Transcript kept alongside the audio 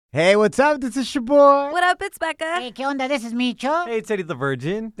Hey, what's up? This is your boy. What up? It's Becca. Hey, ¿qué onda? This is Micho. Hey, it's Eddie the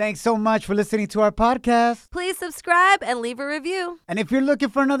Virgin. Thanks so much for listening to our podcast. Please subscribe and leave a review. And if you're looking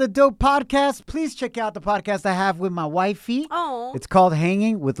for another dope podcast, please check out the podcast I have with my wifey. Oh. It's called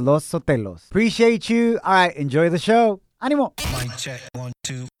Hanging with Los Sotelos. Appreciate you. All right, enjoy the show. Animo. Mic check, 1,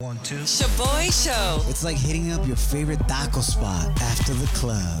 2, 1, 2. Shaboy Show. It's like hitting up your favorite taco spot after the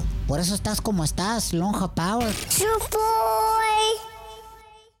club. Por eso estás como estás, Lonja Power.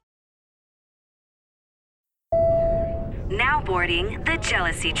 Now boarding the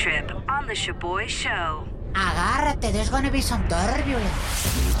jealousy trip on the Shaboy Show. Agárrate, there's gonna be some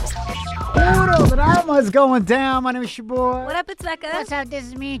turbulence. Puro drama is going down. My name is your boy. What up? It's Becca. What's up? This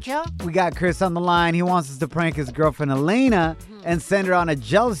is Micho. We got Chris on the line. He wants us to prank his girlfriend Elena and send her on a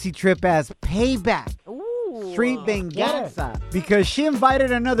jealousy trip as payback. Ooh. Street venganza. Because she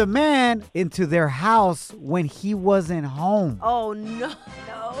invited another man into their house when he wasn't home. Oh, no.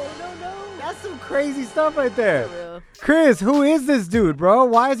 That's some crazy stuff right there. For real. Chris, who is this dude, bro?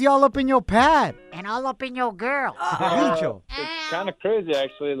 Why is he all up in your pad? And all up in your girl. Micho. It's kind of crazy,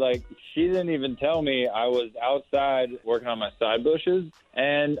 actually. Like, she didn't even tell me I was outside working on my side bushes,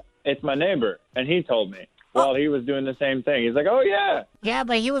 and it's my neighbor, and he told me while he was doing the same thing. He's like, oh, yeah. Yeah,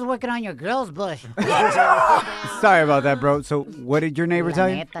 but he was working on your girl's bush. Sorry about that, bro. So what did your neighbor tell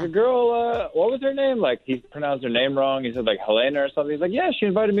you? The girl, what was her name? Like, he pronounced her name wrong. He said, like, Helena or something. He's like, yeah, she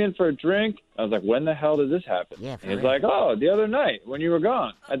invited me in for a drink. I was like, when the hell did this happen? Yeah, for He's real. like, oh, the other night when you were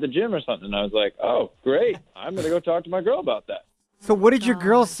gone at the gym or something. I was like, oh, great. I'm going to go talk to my girl about that. So what did your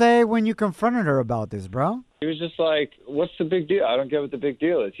girl say when you confronted her about this, bro? He was just like, what's the big deal? I don't get what the big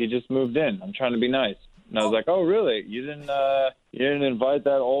deal is. He just moved in. I'm trying to be nice. And I was like, oh, really? You didn't invite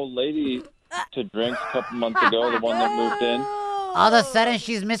that old lady to drinks a couple months ago, the one that moved in? All of a sudden,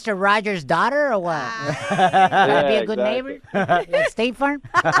 she's Mr. Rogers' daughter or what? Yeah, Be a good exactly. neighbor? Like State Farm?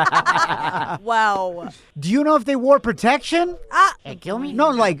 Wow. Do you know if they wore protection? Hey, kill me? No,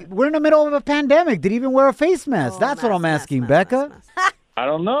 like, we're in the middle of a pandemic. Did he even wear a face mask? That's what I'm asking, Becca. I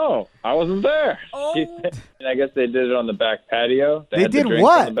don't know. I wasn't there. Oh. And I guess they did it on the back patio. They had the did drinks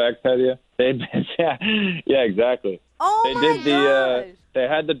what? on the back patio. Yeah, exactly. Oh, They my did gosh. they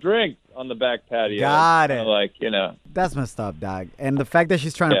had the drinks on the back patio. Got Kinda it. Like, That's messed up, dog. And the fact that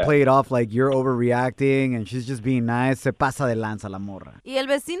she's trying to Yeah. play it off like you're overreacting and she's just being nice, se pasa de lanza la morra. Y el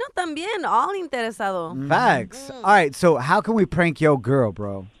vecino también, all interesado. Facts. All right, so how can we prank your girl,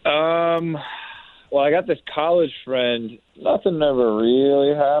 bro? Well, I got this college friend. Nothing ever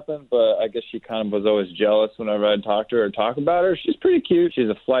really happened, but I guess she kind of was always jealous whenever I'd talk to her or talk about her. She's pretty cute. She's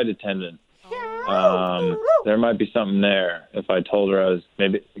a flight attendant. There might be something there if I told her I was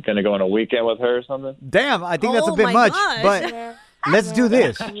maybe going to go on a weekend with her or something. Damn, I think that's a Oh bit my much. gosh. But let's do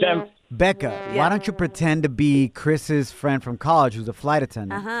this. Shem, Becca, why don't you pretend to be Chris's friend from college who's a flight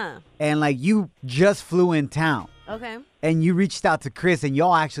attendant? Uh-huh. And like you just flew in town Okay. and you reached out to Chris and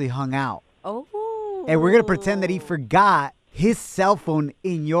y'all actually hung out. Oh. And we're going to pretend that he forgot his cell phone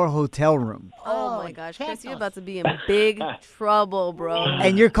in your hotel room. Oh, my gosh. Chris, you're about to be in big trouble, bro.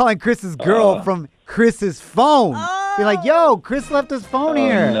 And you're calling Chris's girl from Chris's phone. You're like, yo, Chris left his phone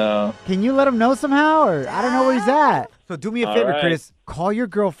here. no. Can you let him know somehow? Or I don't know where he's at. So do me a All favor, right. Chris. Call your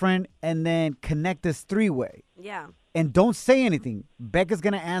girlfriend and then connect this three-way. Yeah. And don't say anything. Becca's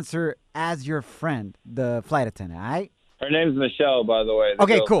going to answer as your friend, the flight attendant, all right? Her name's Michelle, by the way. the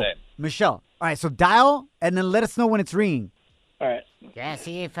Okay, girl's cool. name. Michelle. All right, so dial and then let us know when it's ringing. All right. Yeah,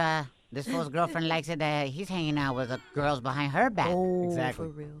 see if this fool's girlfriend likes it that he's hanging out with the girls behind her back. Oh, Exactly.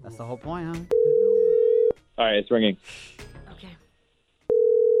 for real. That's the whole point, huh? All right, it's ringing. Okay.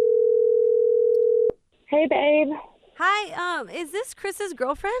 Hey, babe. Hi, is this Chris's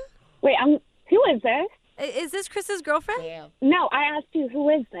girlfriend? Wait, who is this? Is this Chris's girlfriend? No, I asked you, who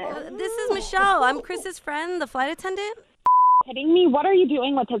is this? This is Michelle. I'm Chris's friend, the flight attendant. Kidding me? What are you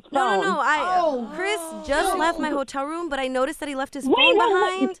doing with his phone? No. Chris just left my hotel room, but I noticed that he left his phone Wait,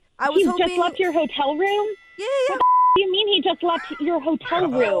 behind. I was He hoping. just left your hotel room? Yeah. What do you mean he just left your hotel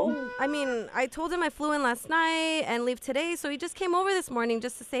room? I mean, I told him I flew in last night and leave today, so he just came over this morning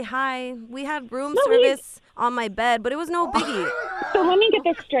just to say hi. We had room service on my bed, but it was no biggie. So let me get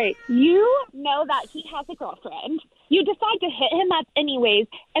this straight. You know that he has a girlfriend. You decide to hit him up anyways,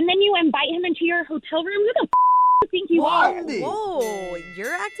 and then you invite him into your hotel room? Who the you think you are? Whoa,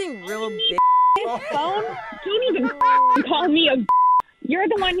 you're acting real big. His phone? Don't even call me a You're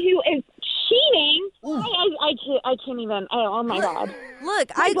the one who is cheating? I can't even. Oh my God.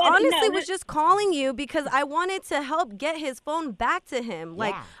 Look, I What? honestly No. was just calling you because I wanted to help get his phone back to him.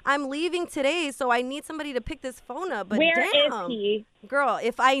 Like, Yeah. I'm leaving today, so I need somebody to pick this phone up. But Where is damn, he? girl,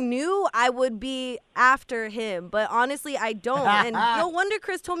 if I knew, I would be after him. But honestly, I don't. And no wonder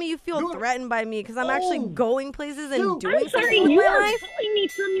Chris told me you feel threatened by me because I'm actually going places and doing I'm sorry, something with you my are life. calling me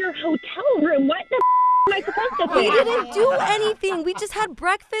from your hotel room. What the am I supposed to We think? didn't do anything. We just had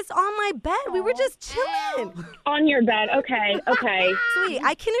breakfast on my bed. We were just chilling. On your bed. Okay. Sweet,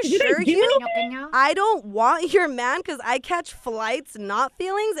 I can you guys assure do you, anything? I don't want your man because I catch flights, not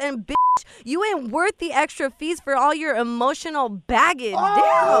feelings. And bitch, you ain't worth the extra fees for all your emotional baggage.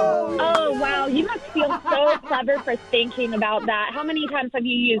 Oh, wow. You must feel so clever for thinking about that. How many times have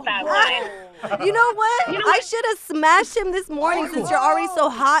you used that line? Damn. You know what? I should have smashed him this morning since you're already so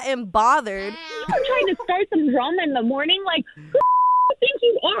hot and bothered. You're trying to start some drama in the morning? Like, who do you think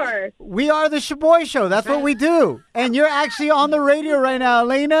you are? We are the Shaboy Show. That's what we do. And you're actually on the radio right now,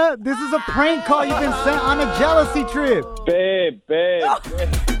 Elena. This is a prank call. You've been sent on a jealousy trip. Babe. Wait.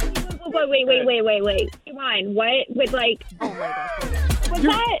 Come on. What? With like, Oh my gosh. was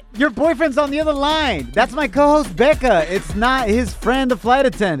that? Your boyfriend's on the other line. That's my co-host, Becca. It's not his friend, the flight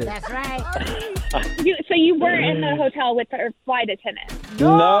attendant. That's right. So you weren't in the hotel with her flight attendant?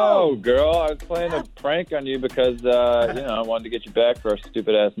 No, girl. I was playing a prank on you because, I wanted to get you back for our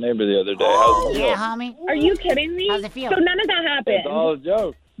stupid-ass neighbor the other day. How's it feel? Yeah, homie. Are you kidding me? How's it feel? So none of that happened. It's all a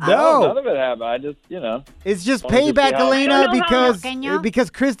joke. No. None of it happened. I just, It's just Wanna just payback, see how- Elena, I don't know how- because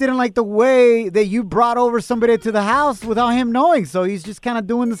Chris didn't like the way that you brought over somebody to the house without him knowing. So he's just kind of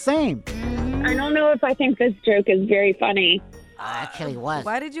doing the same. I don't know if I think this joke is very funny. Actually was.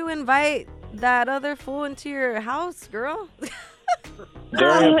 Why did you invite that other fool into your house, girl?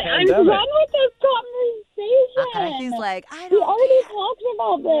 during a I'm pandemic. done with this conversation. He's like, I We don't. already talked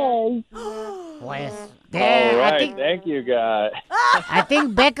about this. Pues. All Yeah, right. Thank you, guys. I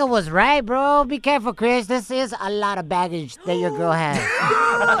think Becca was right, bro. Be careful, Chris. This is a lot of baggage that your girl has.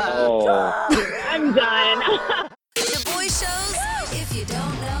 Oh. I'm done. The boy shows. If you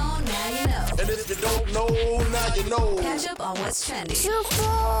don't know, now you know. And if you don't know, now you know. Catch up on what's trending.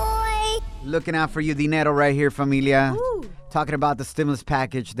 Looking out for you, Dinero, right here, familia. Talking about the stimulus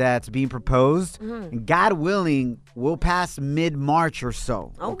package that's being proposed. And God willing, will pass mid-March or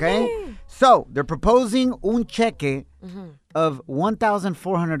so. Okay? So, they're proposing un cheque of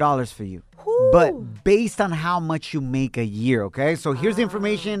 $1,400 for you. But based on how much you make a year, okay? So here's the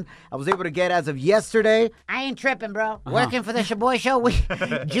information I was able to get as of yesterday. I ain't tripping, bro. Working for the Shaboy Show, we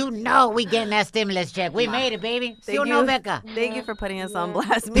getting that stimulus check. We made it, baby. Thank You know, Becca. Thank you for putting us on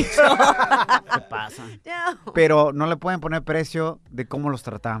blast, Mitchell. ¿Qué pasa? Yeah. Pero no le pueden poner precio de cómo los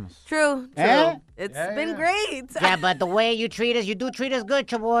tratamos. True. Eh? It's been great. Yeah, but the way you treat us, you do treat us good,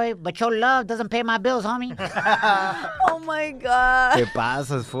 Chaboy. But your love doesn't pay my bills, homie. Oh my God. ¿Qué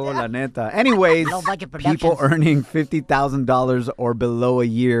pasa, fool, la neta? Anyways, Low budget people productions. earning $50,000 or below a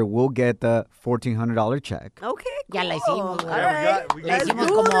year will get the $1,400 check. Okay. Ya la cool. hicimos, All güey. right. Le Let's hicimos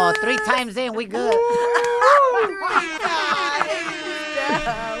do como this. 3 times in. We good.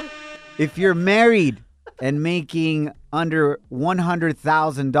 Damn. If you're married and making under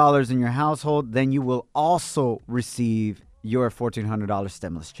 $100,000 in your household, then you will also receive your $1,400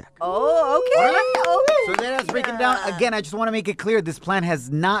 stimulus check. Oh, okay. So that's breaking down. Again, I just want to make it clear, this plan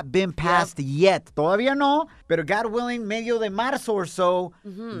has not been passed yet. Todavía no, pero God willing, medio de marzo or so,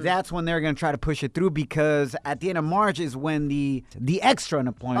 that's when they're going to try to push it through because at the end of March is when the extra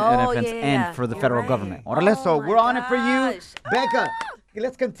unemployment benefits end for the federal government. Orale, so we're on it for you. Becca,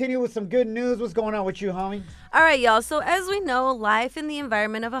 let's continue with some good news. What's going on with you, homie? All right, y'all. So as we know, life in the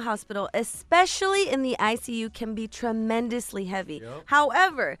environment of a hospital, especially in the ICU, can be tremendously heavy.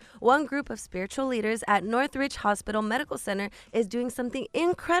 However, one group of spiritual leaders at Northridge Hospital Medical Center is doing something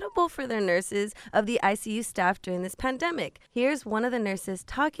incredible for their nurses of the ICU staff during this pandemic. Here's one of the nurses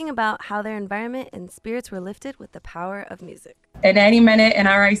talking about how their environment and spirits were lifted with the power of music. At any minute in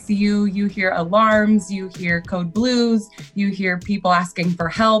our ICU, you hear alarms, you hear code blues, you hear people asking for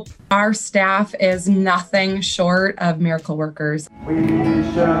help. Our staff is nothing short of miracle workers. We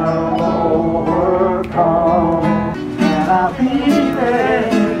shall overcome, and I'll be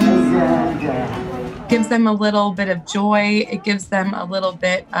there. Gives them a little bit of joy. It gives them a little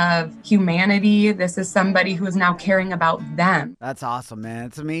bit of humanity. This is somebody who is now caring about them. That's awesome, man.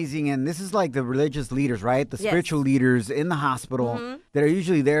 It's amazing. And this is like the religious leaders, right? The Yes. spiritual leaders in the hospital that are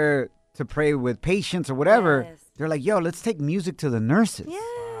usually there to pray with patients or whatever. Yes. They're like, yo, let's take music to the nurses. Yes.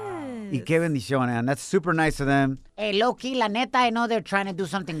 Y qué bendición, man. That's super nice of them. Hey, low-key, la neta, I know they're trying to do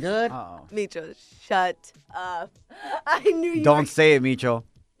something good. Micho, shut up. I knew you Don't say it, Micho.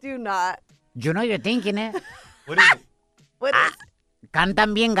 Do not. You know you're thinking it. What is it? What is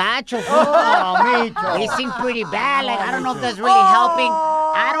Cantan bien gacho. Oh, Micho. They sing pretty bad. Like, I don't know if that's really helping.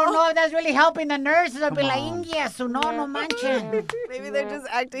 I don't know if that's really helping the nurses. I'll be like, India, su no manchen. Maybe they're just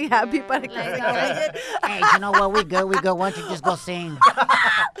acting happy para que se callen. Hey, you know what? We good. Why don't you just go sing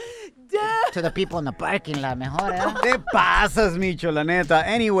to the people in the parking lot, mejor, eh? Te pasas, Micho, la neta.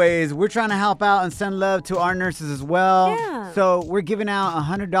 Anyways, we're trying to help out and send love to our nurses as well. Yeah. So we're giving out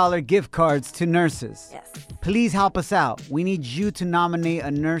 $100 gift cards to nurses. Yes. Please help us out. We need you to nominate a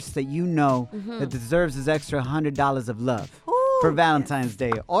nurse that you know that deserves this extra $100 of love for Valentine's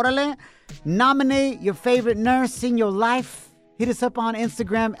Day. Orale, nominate your favorite nurse in your life. Hit us up on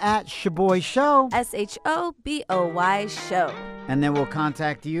Instagram at Shaboy Show. SHOBOY Show. And then we'll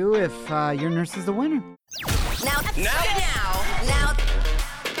contact you if your nurse is the winner. Now.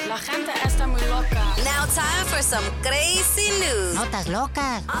 La gente está muy loca. Now time for some crazy news Notas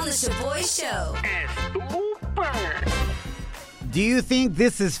locas. on the Shaboy Show. Do you think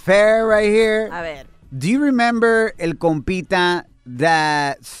this is fair right here? A ver. Do you remember El Compita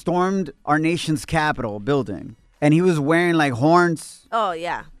that stormed our nation's Capitol building? And he was wearing like horns, Oh,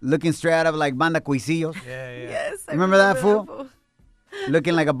 yeah. looking straight out of like Banda Cuisillos. Yes. I Remember that fool?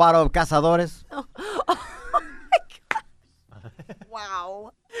 Looking like a bottle of Cazadores. Oh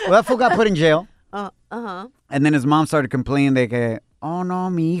Wow. Well, that fool got put in jail. Uh-huh. And then his mom started complaining that, oh no,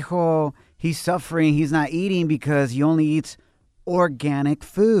 mi hijo, he's suffering. He's not eating because he only eats organic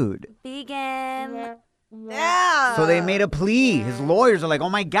food. Vegan. Yeah. So they made a plea. His lawyers are like, oh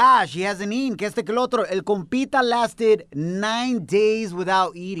my gosh, he hasn't eaten. Que este que el otro. El compita lasted 9 days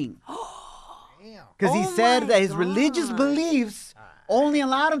without eating. Because he said that his religious beliefs only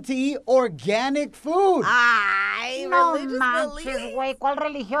allowed him to eat organic food. Ay, No religious manches, beliefs. güey. ¿Cuál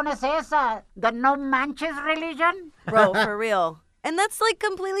religión es esa? The no manches religion? Bro, for real. And that's like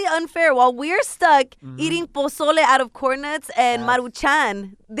completely unfair. While we're stuck eating pozole out of corn nuts and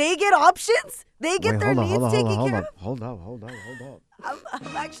maruchan, they get options. They get their needs taken care of. Hold up.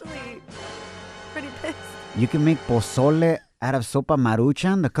 I'm actually pretty pissed. You can make pozole out of sopa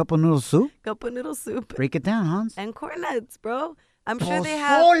maruchan, the cup of noodle soup? Cup of noodle soup. Break it down, Hans. And corn nuts, bro. I'm sure they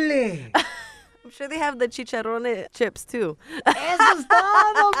have. Pozole! I'm sure they have the chicharrone chips too. Eso es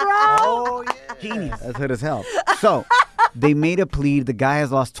todo, bro. Oh, yeah. Genius. That's it as hell. So, they made a plea. The guy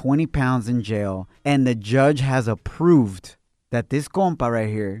has lost 20 pounds in jail, and the judge has approved that this compa right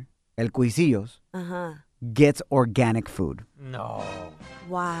here, El Cuisillos, gets organic food. No.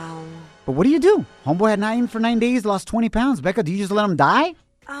 Wow. But what do you do? Homeboy had not eaten for 9 days, lost 20 pounds. Becca, do you just let him die?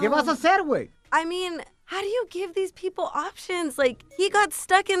 ¿Qué vas a hacer, güey? I mean, how do you give these people options? Like, he got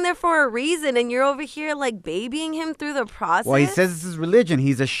stuck in there for a reason, and you're over here, like, babying him through the process? Well, he says this is religion.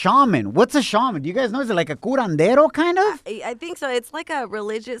 He's a shaman. What's a shaman? Do you guys know? Is it like a curandero, kind of? I think so. It's like a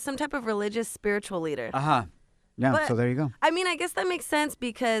some type of religious spiritual leader. Uh-huh. Yeah, But, so there you go. I mean, I guess that makes sense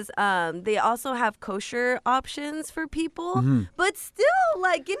because they also have kosher options for people. But still,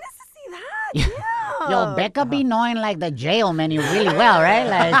 like, goodness to see that. Yeah. Yo, Becca be knowing like the jail menu really well, right?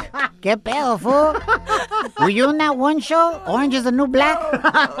 Like, ¿qué pedo, fool? Were you in that one show, Orange is the New Black?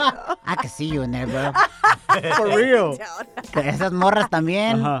 I can see you in there, bro. For real. Esas morras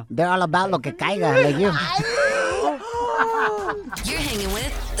también, they're all about lo que caiga, like you. You're hanging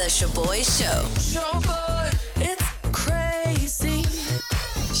with the Shaboy Show. Shaboy, it's crazy.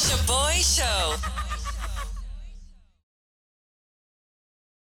 Shaboy Show.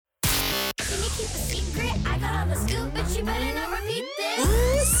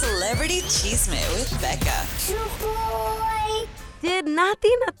 Ooh, Celebrity Cheesemate with Becca. Did Nati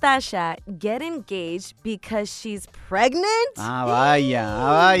Natasha get engaged because she's pregnant?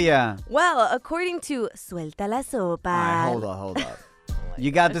 Vaya. Well, according to Suelta la Sopa. All right, hold up.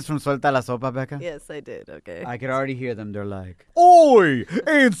 You got this from Suelta la Sopa, Becca? Yes, I did. Okay. I could already hear them. They're like, ¡Hoy!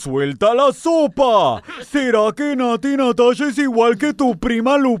 ¡En Suelta la Sopa! ¿Será que Nati Natasha es igual que tu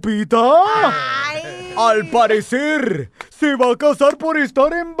prima Lupita? Ay. Al parecer, se va a casar por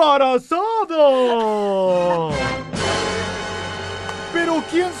estar embarazada. ¿Pero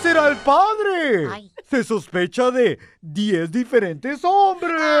quién será el padre? Ay. Se sospecha de 10 diferentes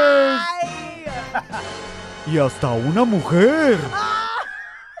hombres. Ay. Y hasta una mujer.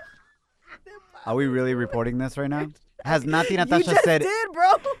 Are we really reporting this right now? Has Nati Natasha said?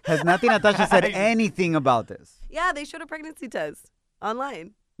 Bro. Has Nati Natasha said anything about this? Yeah, they showed a pregnancy test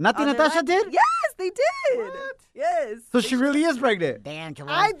online. Nati On their Natasha live- did? Yes, they did. What? Yes. So she really is pregnant. Damn,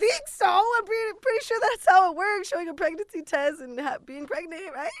 Chihuahua. I think so. I'm pretty sure that's how it works. Showing a pregnancy test and being pregnant,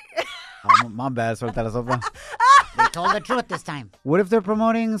 right? Oh, my bad, Suelta la Sopa. They told the truth this time. What if they're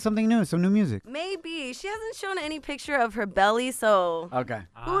promoting something new, some new music? Maybe. She hasn't shown any picture of her belly, so Okay.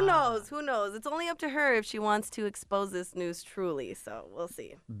 who knows? Who knows? It's only up to her if she wants to expose this news truly, so we'll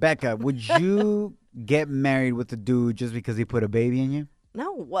see. Becca, would you get married with a dude just because he put a baby in you?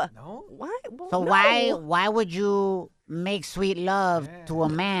 No. No? Why? Well, So no. why would you make sweet love to a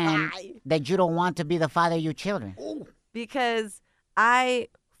man that you don't want to be the father of your children? Because I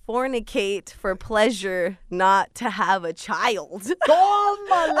fornicate for pleasure, not to have a child.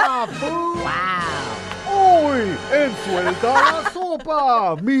 ¡Tómala, boo! Wow. ¡Uy! ¡En suelta la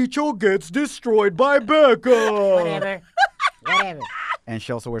sopa! Micho gets destroyed by Becca! Whatever. And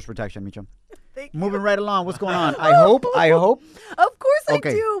she also wears protection, Micho. Moving right along. What's going on? I hope. Of course Okay.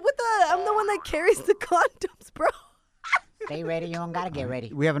 I do. I'm the one that carries the condoms, bro. Stay ready. You don't got to get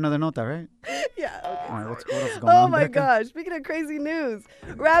ready. We have another nota, right? Yeah, okay. All right, what else is going on, Oh my Becca? gosh, speaking of crazy news,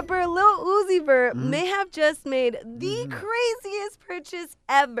 rapper Lil Uzi Vert may have just made the craziest purchase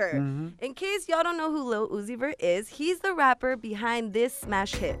ever. In case y'all don't know who Lil Uzi Vert is, he's the rapper behind this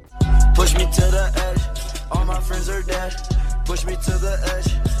smash hit. Push me to the edge, all my friends are dead. Push me to the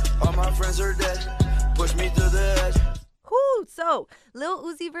edge, all my friends are dead. Push me to the edge. Whoo! So, Lil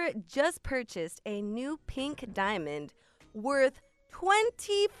Uzi Vert just purchased a new pink diamond worth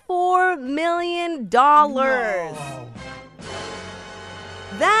 $24 million.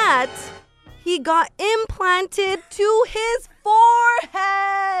 That he got implanted to his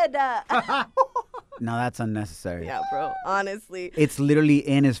forehead. No, that's unnecessary. Yeah, bro, honestly. It's literally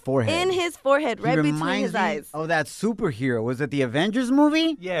in his forehead. In his forehead, He right between reminds his me eyes. of that superhero. Was it the Avengers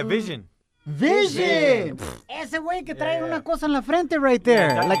movie? Yeah, Vision. Vision! Ese güey que trae una cosa en la frente right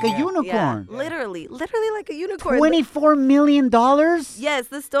there. Like a unicorn. Yeah, literally like a unicorn. $24 million? Yes,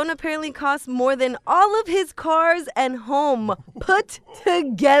 the stone apparently cost more than all of his cars and home put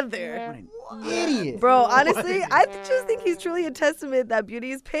together. Idiot. Bro, honestly, I just think he's truly a testament that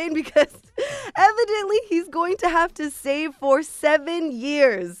beauty is pain because evidently he's going to have to save for 7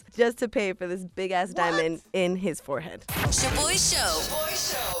 years just to pay for this big-ass diamond in his forehead. Shaboy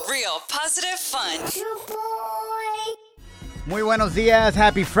Show. Real positive fun. Muy buenos dias.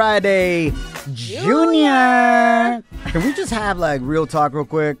 Happy Friday, Junior. Can we just have like real talk real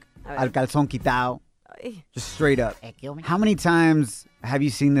quick? Al calzón quitao. Just straight up. How many times have you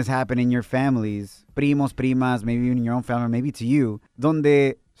seen this happen in your families? Primos, primas, maybe even in your own family, maybe to you,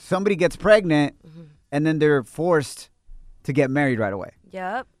 donde somebody gets pregnant and then they're forced to get married right away.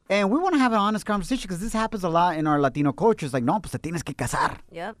 Yep. And we want to have an honest conversation because this happens a lot in our Latino cultures. Like, no, pues te tienes que casar.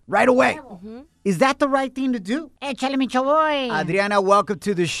 Yep. Right away. Is that the right thing to do? Échale, mi boy. Adriana, welcome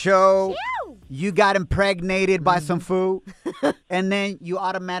to the show. You got impregnated by some food, and then you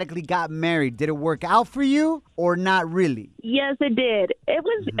automatically got married. Did it work out for you or not really? Yes, it did. It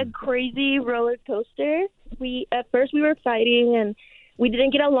was a crazy roller coaster. At first we were fighting and we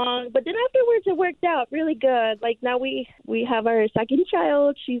didn't get along, but then afterwards it worked out really good. Like now we have our second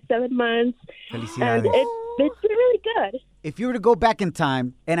child. She's 7 months. Felicidades. And it's been really good. If you were to go back in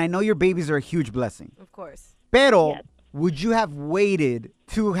time, and I know your babies are a huge blessing, Of course. pero Yes. would you have waited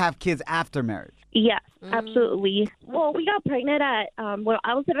to have kids after marriage? Yes, absolutely. Well, we got pregnant at, I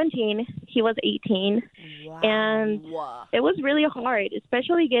was 17, he was 18. And it was really hard,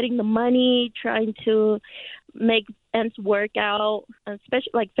 especially getting the money, trying to make ends work out,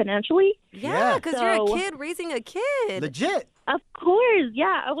 especially like financially. Yeah, because you're a kid raising a kid. Legit. Of course,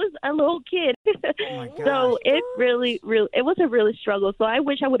 yeah. I was a little kid. So it really, it was a really struggle. So I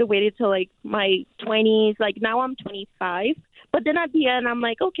wish I would have waited till like my 20s. Like now I'm 25. But then at the end, I'm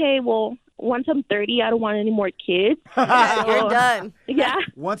like, okay, well, once I'm 30, I don't want any more kids. You're done. Yeah.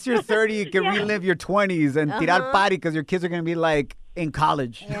 Once you're 30, you can relive your 20s and tirar party because your kids are going to be like in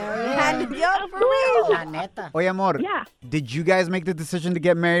college. Yeah, for real. La neta. Oye, amor. Yeah. Did you guys make the decision to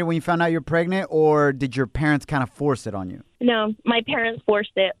get married when you found out you're pregnant, or did your parents kind of force it on you? No, my parents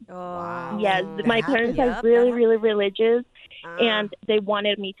forced it. Oh. Yes, my parents are Yep, really, really religious, and they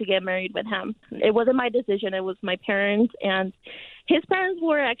wanted me to get married with him. It wasn't my decision. It was my parents, and his parents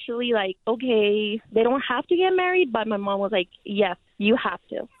were actually like, okay, they don't have to get married, but my mom was like, yes, you have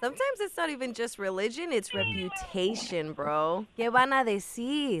to. Sometimes it's not even just religion, it's reputation, bro. ¿Qué van a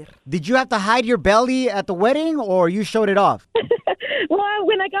decir? Did you have to hide your belly at the wedding, or you showed it off? Well,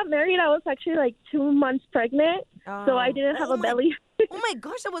 when I got married, I was actually like 2 months pregnant, so I didn't have a belly. Oh my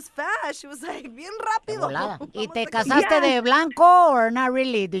gosh, that was fast. She was like, bien rápido. ¿Y te casaste de blanco or not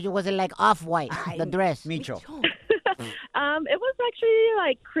really? Was it like off-white, the dress? Micho. It was actually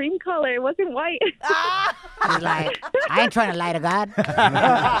like cream color. It wasn't white. She's like, I ain't trying to lie to God.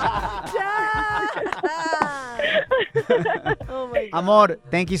 Oh my God. Amor,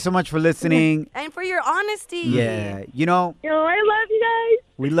 thank you so much for listening. And for your honesty. Yeah. You know, I love you guys.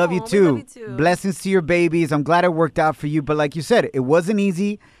 we love you Aw, we too. love you too. Blessings to your babies. I'm glad it worked out for you. But like you said, it wasn't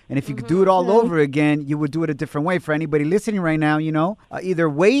easy. And if you could do it all over again, you would do it a different way. For anybody listening right now, either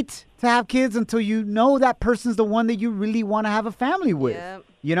wait to have kids until you know that person's the one that you really want to have a family with. Yep.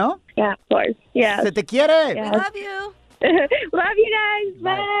 You know? Yeah, of course. Yeah. Se te quiere. We love you. Love you guys.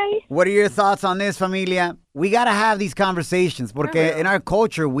 Bye. What are your thoughts on this, familia? We got to have these conversations porque in our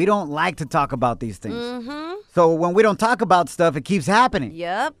culture, we don't like to talk about these things. Mm-hmm. So when we don't talk about stuff, it keeps happening.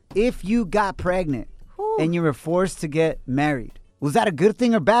 Yep. If you got pregnant and you were forced to get married, was that a good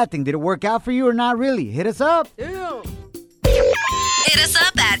thing or bad thing? Did it work out for you or not really? Hit us up. Ew. Hit us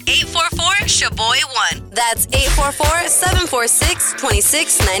up at 844-SHABOY1. That's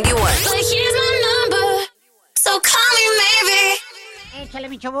 844-746-2691. But here's my number, so call me maybe. Échale,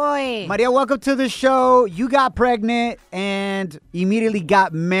 Micho Boy. Maria, welcome to the show. You got pregnant and immediately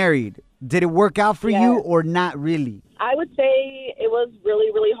got married. Did it work out for you or not really? I would say it was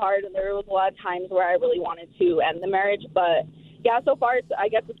really, really hard, and there was a lot of times where I really wanted to end the marriage, but yeah, so far, I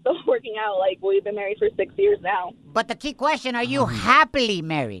guess it's still working out. Like, we've been married for 6 years now. But the key question, are you happily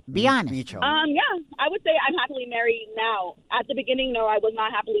married? Be honest. Micho. Yeah, I would say I'm happily married now. At the beginning, no, I was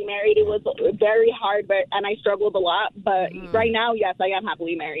not happily married. It was very hard, and I struggled a lot. But right now, yes, I am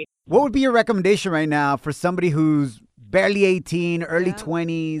happily married. What would be your recommendation right now for somebody who's barely 18, early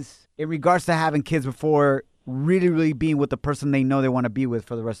 20s, in regards to having kids before really, really being with the person they know they want to be with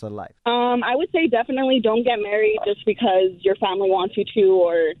for the rest of their life? I would say definitely don't get married just because your family wants you to,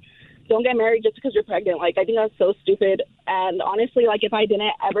 or don't get married just because you're pregnant. Like, I think that's so stupid. And honestly, like, if I didn't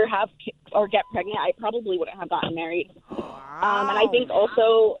ever have or get pregnant, I probably wouldn't have gotten married. And I think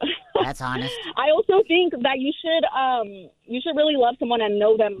also... That's honest. I also think that you should really love someone and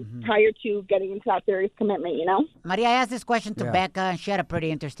know them prior to getting into that serious commitment, you know? Maria, I asked this question to Becca, and she had a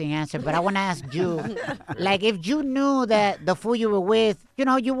pretty interesting answer, but I want to ask you, like, if you knew that the fool you were with,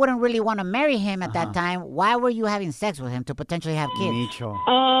 you wouldn't really want to marry him at that time, why were you having sex with him to potentially have kids? Micho.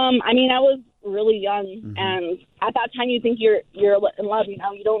 I mean, I was really young, and at that time you think you're in love, you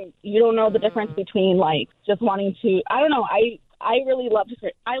don't know the difference between, like, just wanting to, I don't know, I really loved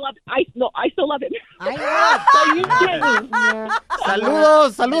her. I still love him.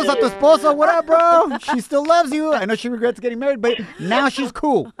 Saludos a tu esposa. What up, bro? She still loves you. I know she regrets getting married, but now she's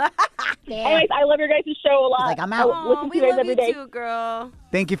cool. Anyways, I love your guys' show a lot. Like, I'm out. I listen to you guys every day. Too, girl.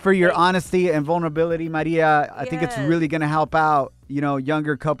 Thank you for your honesty and vulnerability, Maria. I think it's really going to help out,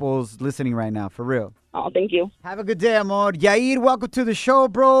 younger couples listening right now, for real. Oh, thank you. Have a good day, amor. Yair, welcome to the show,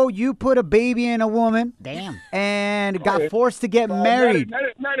 bro. You put a baby in a woman. Damn. And got forced to get married.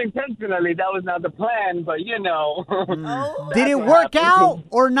 Not intentionally. That was not the plan, but Did it work out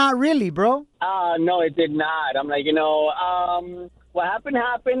or not really, bro? No, it did not. I'm like, what happened.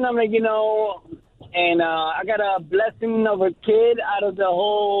 I'm like, and I got a blessing of a kid out of the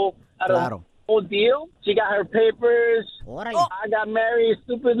whole deal. She got her papers. I got married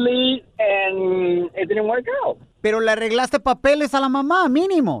stupidly, and it didn't work out. Pero le arreglaste papeles a la mamá,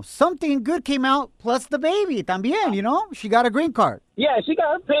 mínimo. Something good came out, plus the baby también, She got a green card. Yeah, she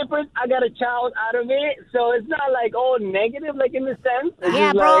got her papers. I got a child out of it. So it's not like, negative, like in the sense. It's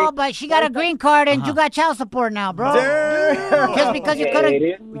yeah, bro, but she got a green card and you got child support now, bro. Just because you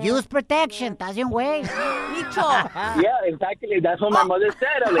couldn't use protection. Estás bien, güey. Yeah, exactly. That's what my mother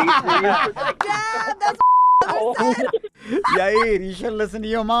said. That's Yair, you should listen to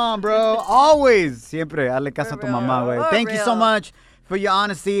your mom, bro. Always. Siempre hazle caso a tu mamá, güey. Thank you so much for your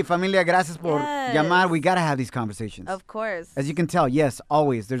honesty. Familia, gracias por llamar. We got to have these conversations. Of course. As you can tell, yes,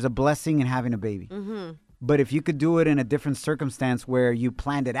 always. There's a blessing in having a baby. But if you could do it in a different circumstance where you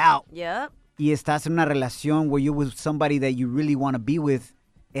planned it out. Yep. Y estás en una relación where you're with somebody that you really want to be with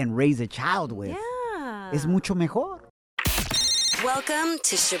and raise a child with. Yeah. Es mucho mejor. Welcome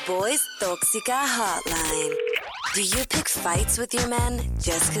to Shaboy's Toxica Hotline. Do you pick fights with your men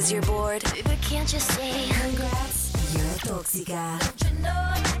just because you're bored? But can't you say congrats? You're a Toxica. Don't you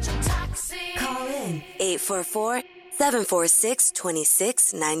know that you're toxic? Call in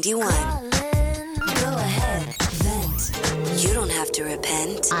 844-746-2691. Go ahead, vent. You don't have to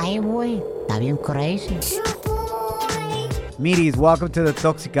repent. Ay, güey, está bien crazy. Meaties, welcome to the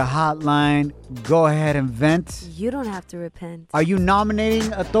Toxica Hotline. Go ahead and vent. You don't have to repent. Are you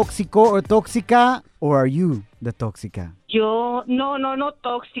nominating a tóxico or tóxica, or are you the tóxica? Yo, no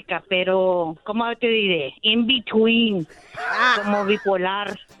tóxica, pero, ¿cómo te diré? In between, como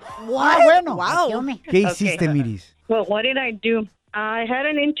bipolar. Bueno. Wow. ¿Qué hiciste, Miris? Well, what did I do? I had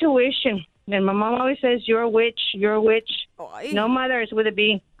an intuition. And my mom always says, you're a witch. No mothers with a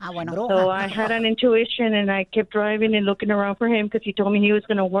B. Bueno. So I had an intuition, and I kept driving and looking around for him because he told me he was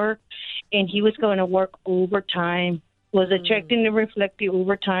going to work. and he was going to work overtime. Well, the check didn't reflect the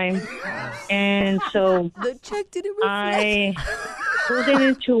overtime. And so the check didn't reflect. I pulled it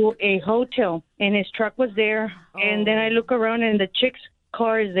into a hotel, and his truck was there. And then I look around, and the chick's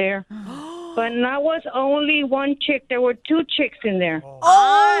car is there. But not was only one chick. There were two chicks in there.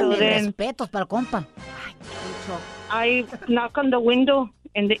 So then, respetos para el compa. I knock on the window,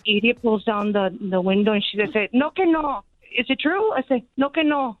 and the idiot pulls down the window, and she said, no que no. Is it true? I said, no que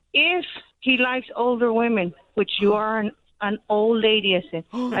no. If he likes older women, which you are an old lady, I said,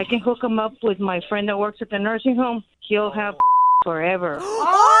 I can hook him up with my friend that works at the nursing home. He'll have forever.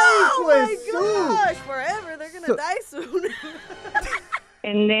 Oh my gosh, forever. They're going to die soon.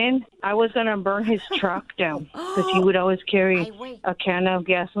 And then I was going to burn his truck down because he would always carry a can of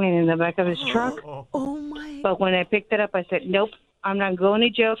gasoline in the back of his truck. Oh, my. But when I picked it up, I said, nope, I'm not going to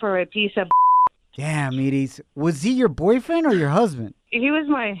jail for a piece of Damn, Iris. Was he your boyfriend or your husband? He was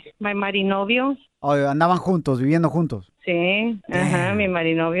my marinovio. Oh, andaban juntos, viviendo juntos. Sí, ajá, mi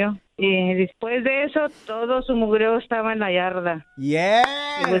marinovio. Y después de eso, todo su mugreo estaba en la yarda. Yes.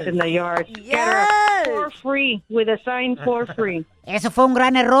 It was in the yard. Yes. For free, with a sign for free. Eso fue un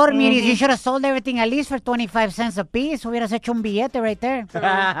gran error, Miris. You should have sold everything at least for 25 cents a piece. Hubieras hecho un billete right there.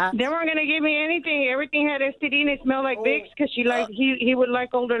 They weren't going to give me anything. Everything had STD and it smelled like Vicks because he would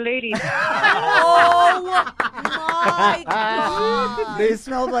like older ladies. Oh, my God. They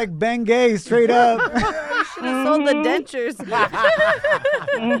smelled like Bengay, straight up. You should have sold the dentures.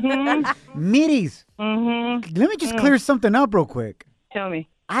 Miris, let me just clear something up real quick. Tell me.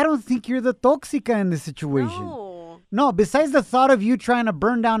 I don't think you're the toxica in this situation. No, besides the thought of you trying to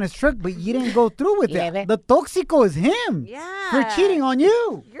burn down his truck, but you didn't go through with it. The toxico is him. Yeah. For cheating on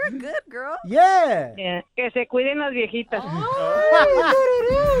you. You're good, girl. Yeah. Que se cuiden las viejitas.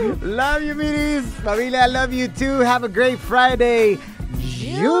 Love you, Miris. Familia, I love you too. Have a great Friday.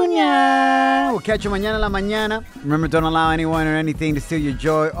 Junior. We'll catch you mañana en la mañana. Remember, don't allow anyone or anything to steal your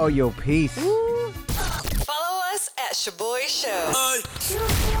joy or your peace. Follow us at Shaboy Show.